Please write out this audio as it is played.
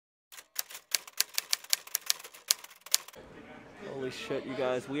Holy shit, you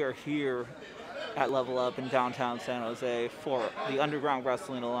guys. We are here at Level Up in downtown San Jose for the Underground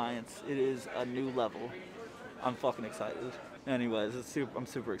Wrestling Alliance. It is a new level. I'm fucking excited. Anyways, I'm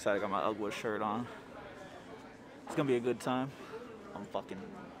super excited. I got my UGWA shirt on. It's gonna be a good time.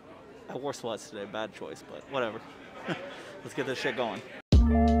 I wore sweats today. Bad choice, but whatever. Let's get this shit going.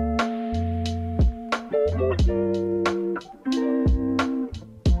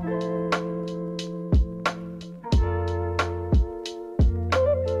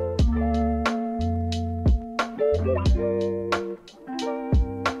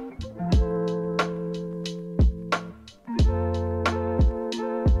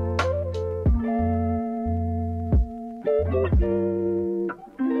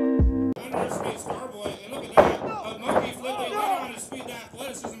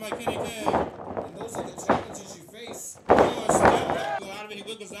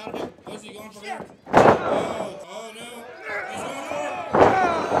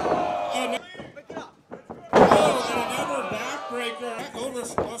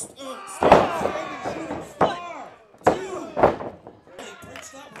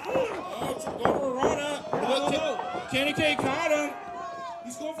 Kenny K caught him.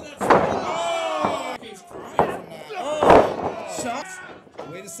 He's going for that. Oh! He's crying from that. Oh! Shots.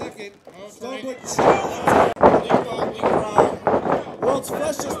 Wait a second. Stonebwood. World's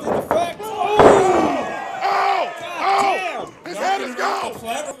freshest in effect. Oh! Oh! His head is gone. He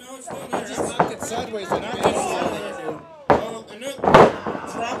just knocked it sideways. And then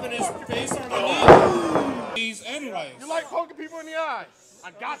dropping his face on the knee. He's anyways. You like poking people in the eye.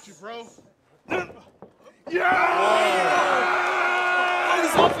 I got you, bro. Yeah! Oh,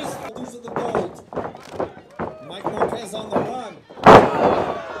 he's off his. These are the gold. Mike Marquez on the run.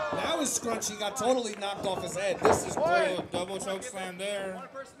 Now his scrunchie got totally knocked off his head. This is great. Double choke slam there.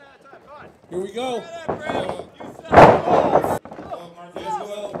 Here we go. Marquez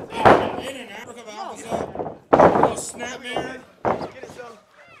will in and out of opposite. Little snap mirror.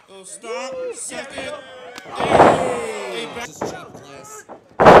 Little stop. Second. Hey, back. Class.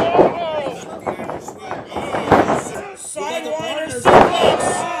 Sidewinder suplex!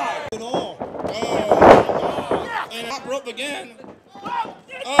 And hop rope again. Nice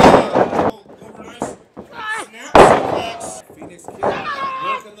snap suplex. Phoenix Kid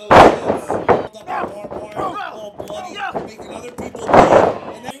working those hips. Up the barbed wire, all bloody, making other people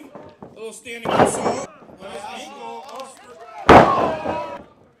bleed. And then a little standing assault. Nice ankle.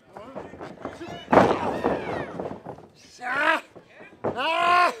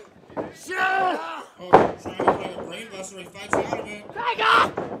 Trying to play a brain buster, he fights out of it.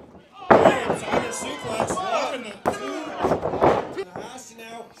 Tiger suplex, walking the two. Hayashi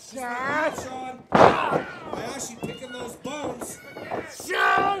now. Sean. Hayashi picking those bones.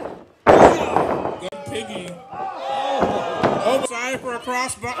 Good piggy. Oh, sorry for a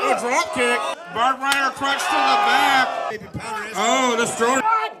cross drop kick. Barbed wire crutch to the back. Oh, destroyed.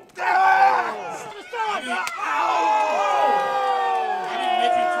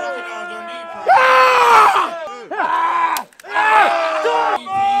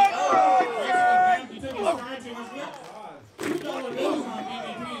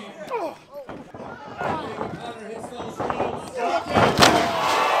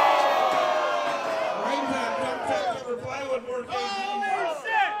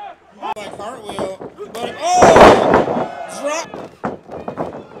 Cartwheel, but drop.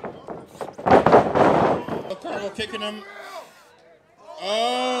 Cartwheel kicking him.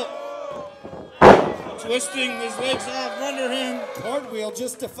 Twisting his legs off under him. Cartwheel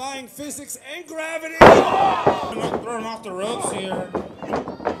just defying physics and gravity. Throwing off the ropes here.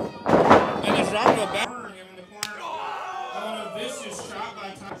 And he's dropping a back. Him in the corner. A vicious shot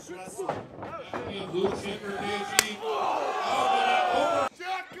by Tyson. That could be a blue chip or KG. Oh,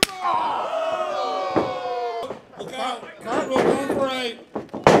 but look out. Cartwheel going for a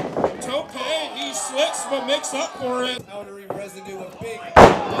tope. He slips but makes up for it. Powdery residue of big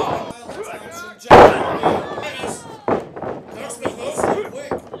violence from Jack. That's the close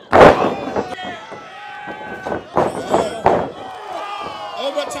quick.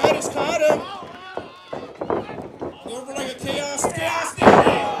 Oh, but Titus caught him. Going for like a chaos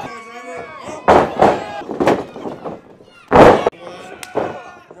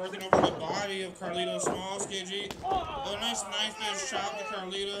working over the body of Carlito Smalls, KG. Oh, nice knife-edge chop to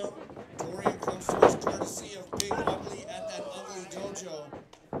Carlito. Dorian comes to his courtesy of Big Ugly at that Ugly Dojo.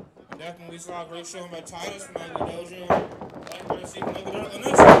 Definitely saw a great showing by Titus from Ugly Dojo. Like what I see from Ugly Dojo. And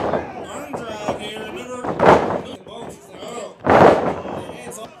that's arm drag here.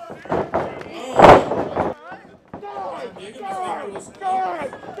 Hands up. Oh.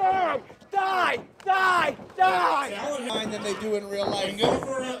 Die! Die! Die! Than they do in real life. And go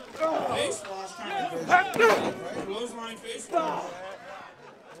for a face wash kind of version. Clothesline face wash.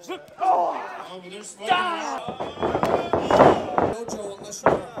 Oh, but they're sweating out. Dojo unless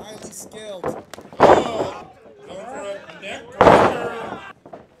you're highly skilled. Oh, going for a neck breaker.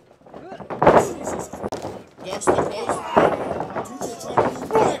 Jesus Christ. Ducks the clothesline. Tucha trying to move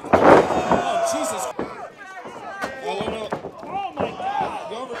back. Oh, Jesus. Oh my God.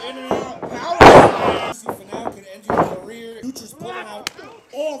 Go over in and out. Power. For now could end your career. Tucha's pulling out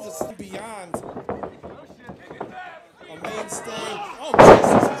all the stuff beyond. A mainstay. Oh,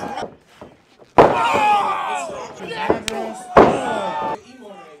 Jesus Christ.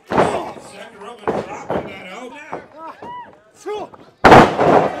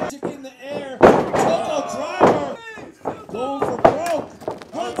 In the air, Toto driver, going for broke.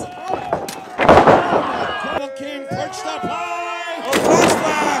 Hurts up. King perched up high. Oh, front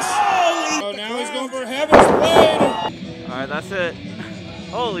splash. Oh, now he's going for Heaven's Blade. All right, that's it.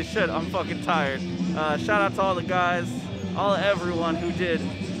 Holy shit, I'm fucking tired. Shout out to all the guys, everyone who did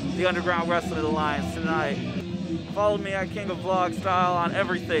the Underground Wrestling Alliance tonight. Follow me at King of Vlog Style on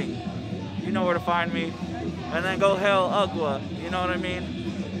everything. You know where to find me. And then go hail UGWA. You know what I mean?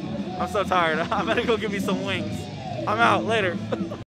 I'm so tired. I'm gonna go get me some wings. I'm out. Later.